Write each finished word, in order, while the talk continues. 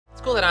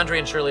It's cool that Andre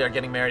and Shirley are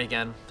getting married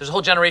again. There's a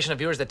whole generation of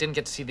viewers that didn't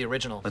get to see the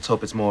original. Let's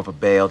hope it's more of a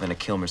Bale than a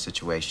Kilmer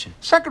situation.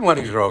 Second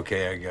weddings are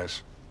okay, I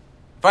guess.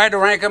 If I had to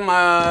rank them,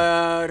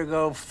 I'd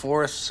go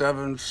 4th,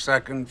 7th,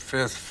 2nd,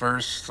 5th,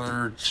 1st,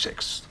 3rd,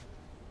 6th.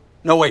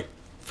 No, wait.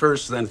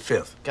 1st, then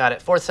 5th. Got it.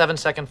 4th, 7th,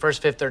 2nd,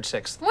 1st, 5th, 3rd,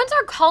 6th. When's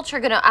our culture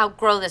gonna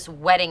outgrow this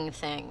wedding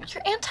thing?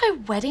 You're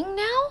anti-wedding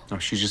now? No,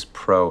 she's just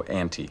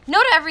pro-anti. No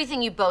to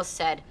everything you both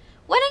said.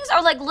 Weddings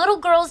are like little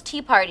girls'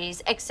 tea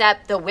parties,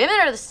 except the women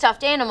are the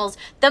stuffed animals,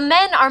 the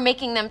men are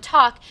making them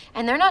talk,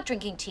 and they're not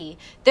drinking tea.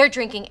 They're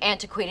drinking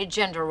antiquated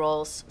gender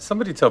roles.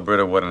 Somebody tell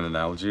Britta what an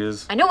analogy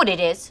is. I know what it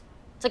is.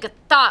 It's like a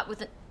thought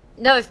with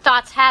another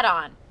thought's hat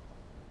on.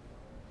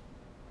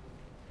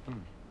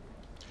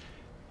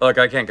 Look,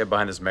 I can't get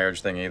behind this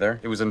marriage thing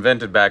either. It was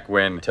invented back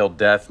when till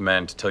death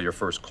meant till your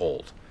first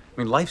cold.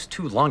 I mean, life's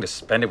too long to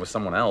spend it with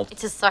someone else.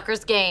 It's a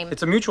sucker's game.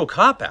 It's a mutual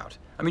cop-out.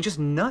 I mean, just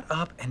nut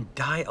up and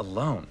die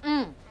alone.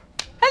 Hello!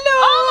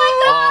 Oh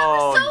my God,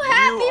 I'm so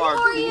happy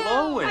for you.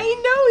 Glowing.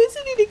 I know,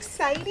 isn't it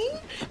exciting?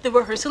 The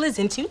rehearsal is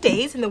in 2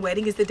 days, and the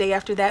wedding is the day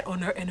after that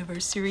on our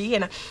anniversary.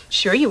 And I'm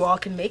sure you all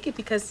can make it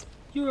because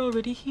you're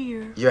already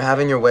here. You're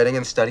having your wedding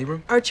in the study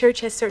room? Our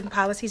church has certain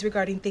policies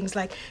regarding things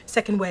like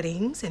second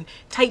weddings and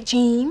tight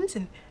jeans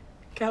and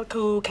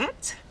calico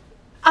cats.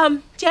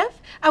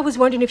 Jeff, I was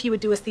wondering if you would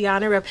do us the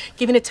honor of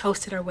giving a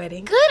toast at our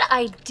wedding. Good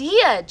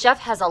idea. Jeff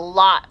has a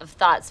lot of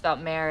thoughts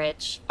about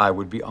marriage. I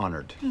would be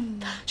honored.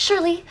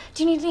 Shirley,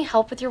 do you need any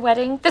help with your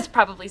wedding? This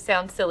probably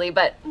sounds silly,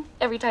 but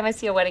every time I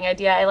see a wedding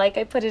idea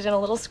I put it in a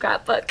little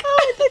scrapbook.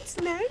 Oh, that's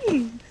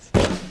nice.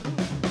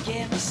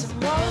 Give me some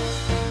more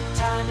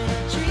time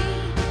and